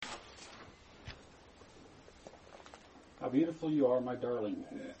beautiful you are, my darling.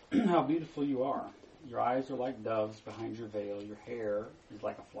 How beautiful you are. Your eyes are like doves behind your veil. Your hair is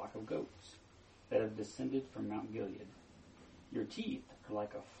like a flock of goats that have descended from Mount Gilead. Your teeth are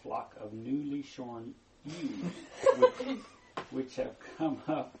like a flock of newly shorn ewes, which have come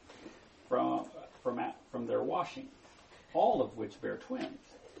up from their washing, all of which bear twins,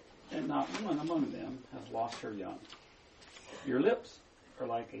 and not one among them has lost her young. Your lips are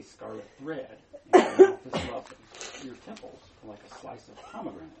like a scarlet thread, and your mouth is lovely. Your temples are like a slice of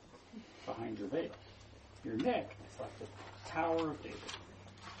pomegranate behind your veil. Your neck is like the Tower of David,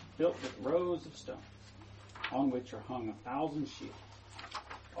 built with rows of stones, on which are hung 1,000 shields,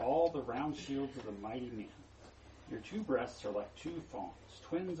 all the round shields of the mighty men. Your two breasts are like two fawns,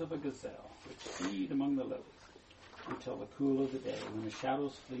 twins of a gazelle, which feed among the lilies, until the cool of the day, when the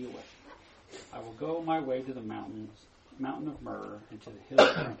shadows flee away. I will go my way to the mountain of myrrh, and to the hill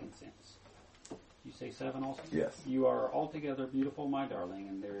of frankincense. You say 7 also? Yes. You are altogether beautiful, my darling,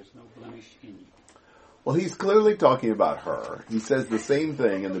 and there is no blemish in you. Well, he's clearly talking about her. He says the same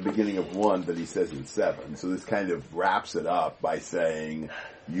thing in the beginning of 1 that he says in 7. So this kind of wraps it up by saying,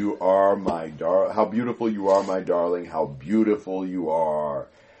 you are my how beautiful you are, my darling, how beautiful you are.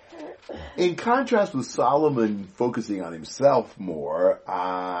 In contrast with Solomon focusing on himself more,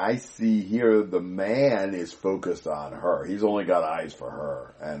 I see here the man is focused on her. He's only got eyes for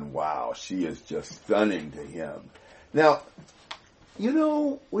her. And wow, she is just stunning to him. Now,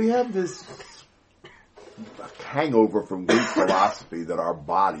 we have this hangover from Greek philosophy that our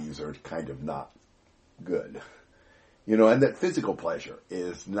bodies are kind of not good. And that physical pleasure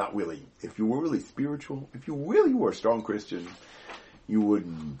is not really, if you were really spiritual, if you really were a strong Christian, you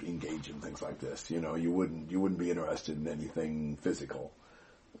wouldn't engage in things like this. You wouldn't be interested in anything physical.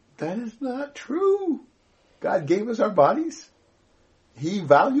 That is not true. God gave us our bodies. He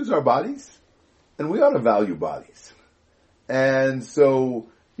values our bodies, and we ought to value bodies. And so,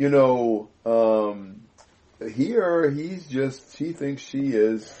 here he thinks she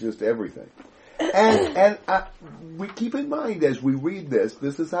is just everything. And we keep in mind as we read this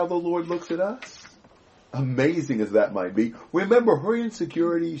is how the Lord looks at us. Amazing as that might be. Remember her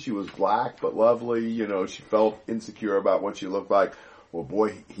insecurity, she was black but lovely, she felt insecure about what she looked like. Well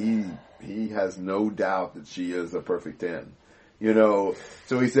boy, he has no doubt that she is a perfect 10. So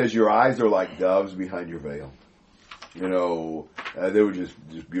he says your eyes are like doves behind your veil. They were just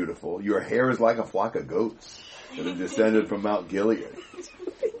beautiful. Your hair is like a flock of goats that have descended from Mount Gilead.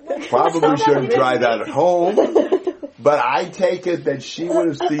 Probably shouldn't try that at home, but I take it that she would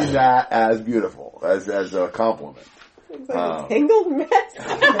have seen that as beautiful, as a compliment. It's like a tangled mess.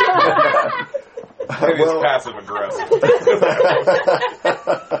 Maybe it's passive aggressive.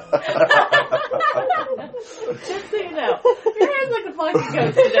 Just so you know, your hair's like a flock of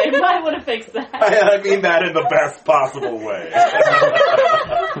goats today. You might want to fix that. I mean that in the best possible way.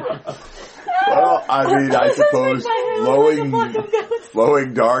 Well, I suppose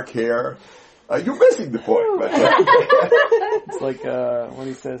flowing dark hair. You're missing the point. But, it's like what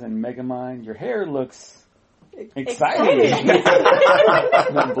he says in Megamind. Your hair looks exciting.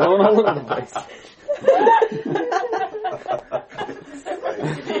 Blown all over the place.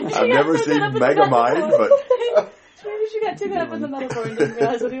 I've never seen Megamind, but maybe she got too caught up in the metaphor and didn't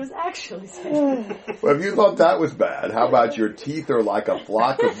realize what he was actually saying. Well, if you thought that was bad, how about your teeth are like a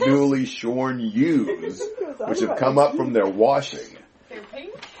flock of newly shorn ewes, which have come up from their washing? They're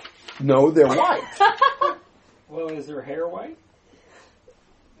pink? No, they're white. Well, is her hair white?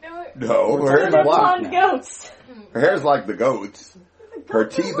 No, her hair's black. Blonde goats. Her hair's like the goats. Her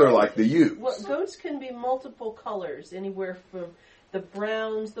teeth are like the ewes. Well, goats can be multiple colors, anywhere from the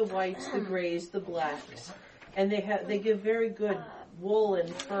browns, the whites, the grays, the blacks, and they give very good wool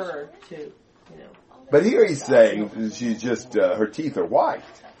and fur to, But here he's saying she's just her teeth are white,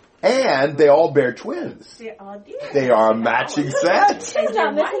 and they all bear twins. They are a matching set. She's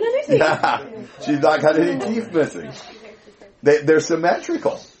not missing any teeth. Yeah, she's not got any teeth missing. They're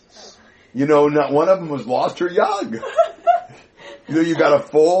symmetrical. Not one of them has lost her young. You got a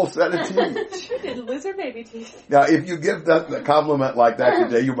full set of teeth. She didn't lose her baby teeth. Now, if you give a compliment like that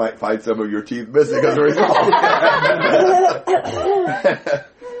today, you might find some of your teeth missing as a result.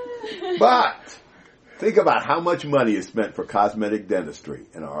 But think about how much money is spent for cosmetic dentistry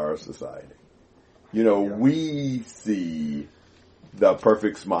in our society. We see the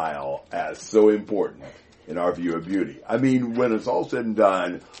perfect smile as so important in our view of beauty. I mean, when it's all said and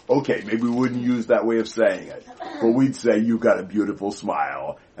done, okay, maybe we wouldn't use that way of saying it, but we'd say you've got a beautiful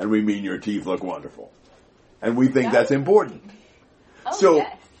smile, and we mean your teeth look wonderful. And we think that's important. So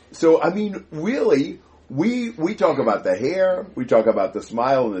I mean, really, we talk about the hair, we talk about the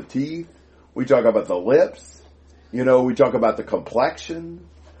smile and the teeth, we talk about the lips, You know, we talk about the complexion.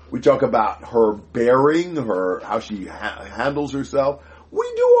 We talk about her bearing, how she handles herself.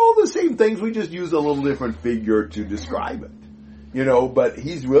 We do all the same things. We just use a little different figure to describe it. You know, but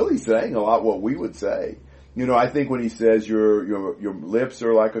he's really saying a lot what we would say. You know, I think when he says your lips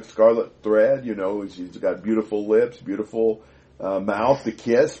are like a scarlet thread, you know, she's got beautiful lips, beautiful mouth to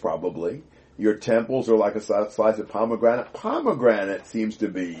kiss, probably. Your temples are like a slice of pomegranate. Pomegranate seems to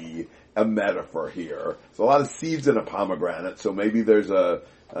be a metaphor here. There's a lot of seeds in a pomegranate, so maybe there's a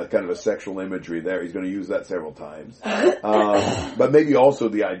kind of a sexual imagery there. He's going to use that several times. But maybe also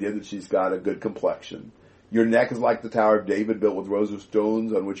the idea that she's got a good complexion. Your neck is like the Tower of David, built with rows of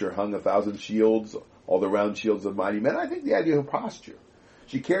stones on which are hung 1,000 shields, all the round shields of mighty men. I think the idea of posture.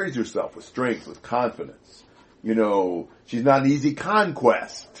 She carries herself with strength, with confidence. You know, she's not an easy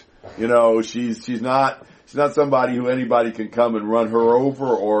conquest. You know, she's not somebody who anybody can come and run her over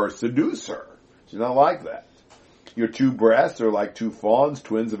or seduce her. She's not like that. Your two breasts are like two fawns,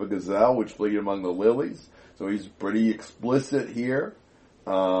 twins of a gazelle, which flee among the lilies. So he's pretty explicit here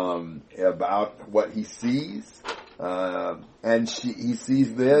about what he sees, and he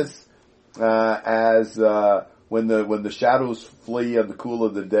sees this as when the shadows flee in the cool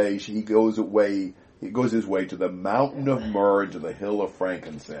of the day. He goes his way to the mountain of myrrh, to the hill of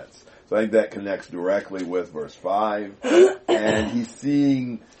frankincense. So I think that connects directly with verse 5, and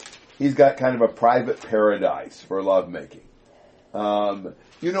he's got kind of a private paradise for lovemaking.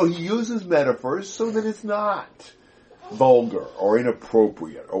 You know, he uses metaphors so that it's not vulgar or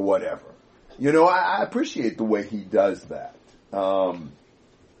inappropriate or whatever. You know, I appreciate the way he does that.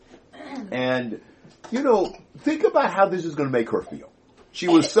 And, you know, think about how this is going to make her feel. She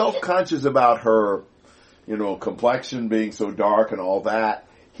was self-conscious about her, you know, complexion being so dark and all that.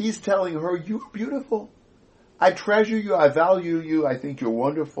 He's telling her, you're beautiful. I treasure you. I value you. I think you're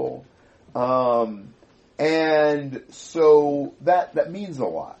wonderful. And so that means a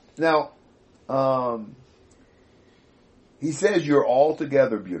lot. Now, he says you're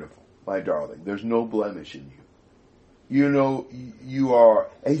altogether beautiful, my darling. There's no blemish in you. You know, you are,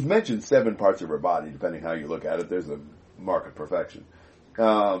 and he's mentioned 7 parts of her body, depending how you look at it. There's a mark of perfection.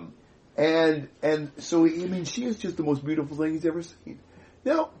 And so, I mean, she is just the most beautiful thing he's ever seen.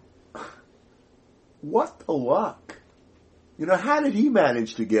 Now, what the luck? You know, how did he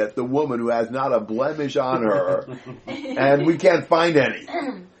manage to get the woman who has not a blemish on her, and we can't find any?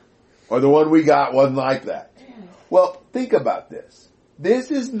 Or the one we got wasn't like that. Well, think about this.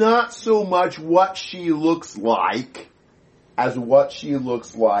 This is not so much what she looks like as what she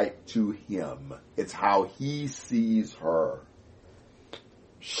looks like to him. It's how he sees her.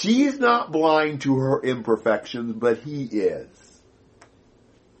 She's not blind to her imperfections, but he is.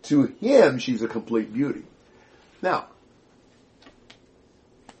 To him, she's a complete beauty. Now,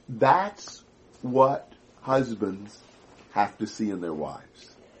 that's what husbands have to see in their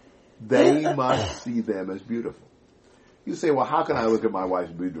wives. They must see them as beautiful. You say, well, how can I look at my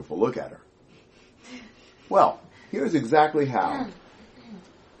wife's beautiful? Look at her. Well, here's exactly how.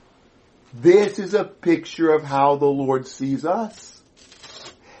 This is a picture of how the Lord sees us.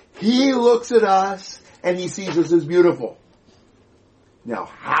 He looks at us and he sees us as beautiful. Now,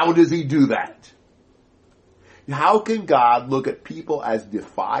 how does he do that? How can God look at people as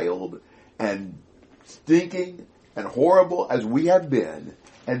defiled and stinking and horrible as we have been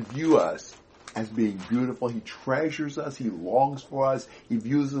and view us as being beautiful? He treasures us. He longs for us. He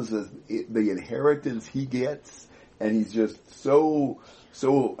views us as the inheritance he gets. And he's just so,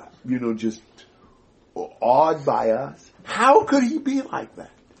 you know, just awed by us. How could he be like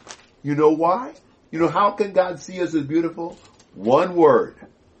that? You know why? You know, how can God see us as beautiful? One word.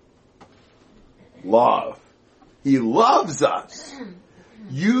 Love. He loves us.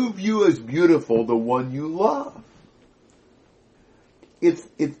 You view as beautiful the one you love.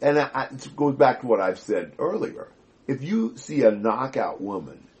 It goes back to what I've said earlier. If you see a knockout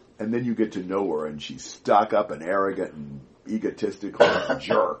woman and then you get to know her and she's stuck up and arrogant and egotistical and a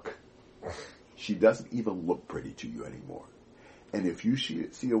jerk, she doesn't even look pretty to you anymore. And if you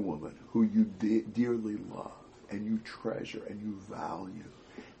see a woman who you dearly love and you treasure and you value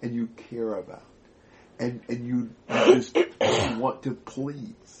and you care about and you just want to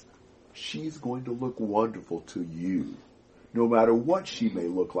please, she's going to look wonderful to you. No matter what she may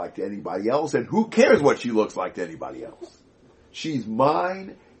look like to anybody else, and who cares what she looks like to anybody else? She's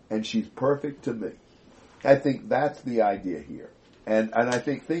mine, and she's perfect to me. I think that's the idea here. And I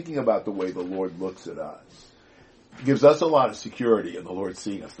think thinking about the way the Lord looks at us gives us a lot of security in the Lord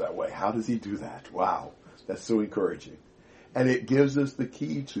seeing us that way. How does he do that? Wow, that's so encouraging. And it gives us the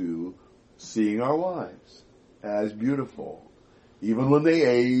key to seeing our wives as beautiful even when they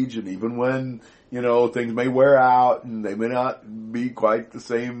age, and even when things may wear out, and they may not be quite the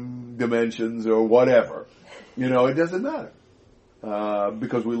same dimensions or whatever. It doesn't matter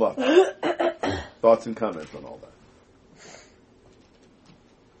because we love them. Thoughts and comments on all that.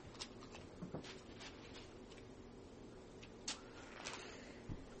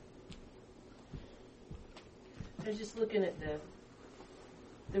 I was just looking at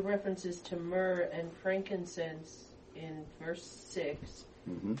the references to myrrh and frankincense in verse 6,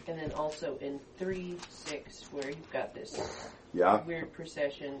 and then also in 3:6, where you've got this weird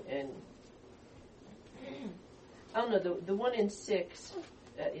procession. And I don't know, the one in 3:6,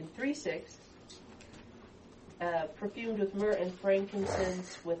 perfumed with myrrh and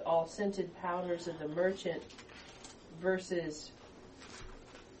frankincense with all scented powders of the merchant, versus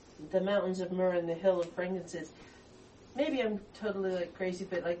the mountains of myrrh and the hill of frankincense. Maybe I'm totally crazy,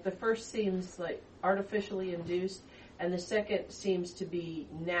 but the first seems artificially induced, and the second seems to be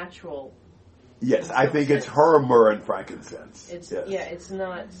natural. Yes, I think it's her myrrh and frankincense. It's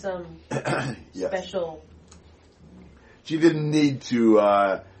not some special. She didn't need to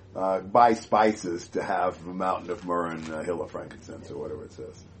buy spices to have a mountain of myrrh and a hill of frankincense, or whatever it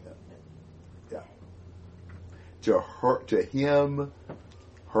says. Yeah. To him,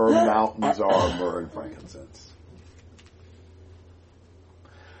 her mountains are myrrh and frankincense.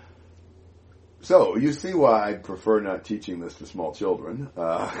 So, you see why I prefer not teaching this to small children.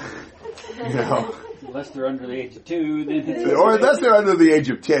 Unless they're under the age of 2, then or unless they're under the age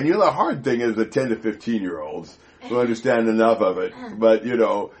of 10. The hard thing is the 10 to 15-year-olds who understand enough of it. But,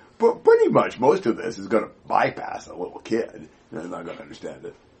 pretty much most of this is going to bypass a little kid. They're not going to understand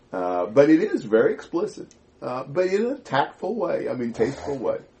it. But it is very explicit. But in a tactful way. Tasteful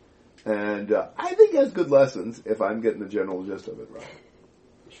way. And I think it has good lessons if I'm getting the general gist of it right.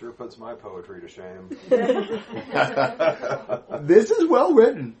 Sure puts my poetry to shame. This is well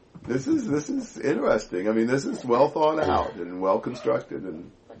written. This is interesting. This is well thought out and well constructed.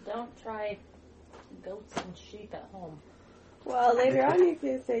 But don't try goats and sheep at home. Well, later on you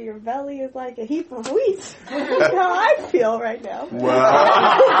can say your belly is like a heap of wheat. That's how I feel right now. Well,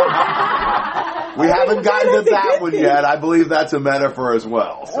 we haven't gotten to that one yet. I believe that's a metaphor as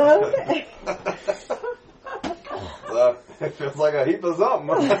well. So. Okay. It feels like a heap of something.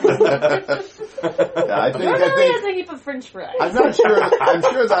 Normally it's a heap of French fries. I'm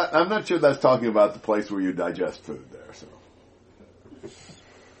not sure that's talking about the place where you digest food there.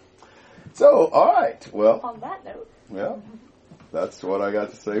 So all right. Well, on that note. Yeah, that's what I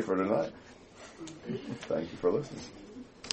got to say for tonight. Thank you for listening.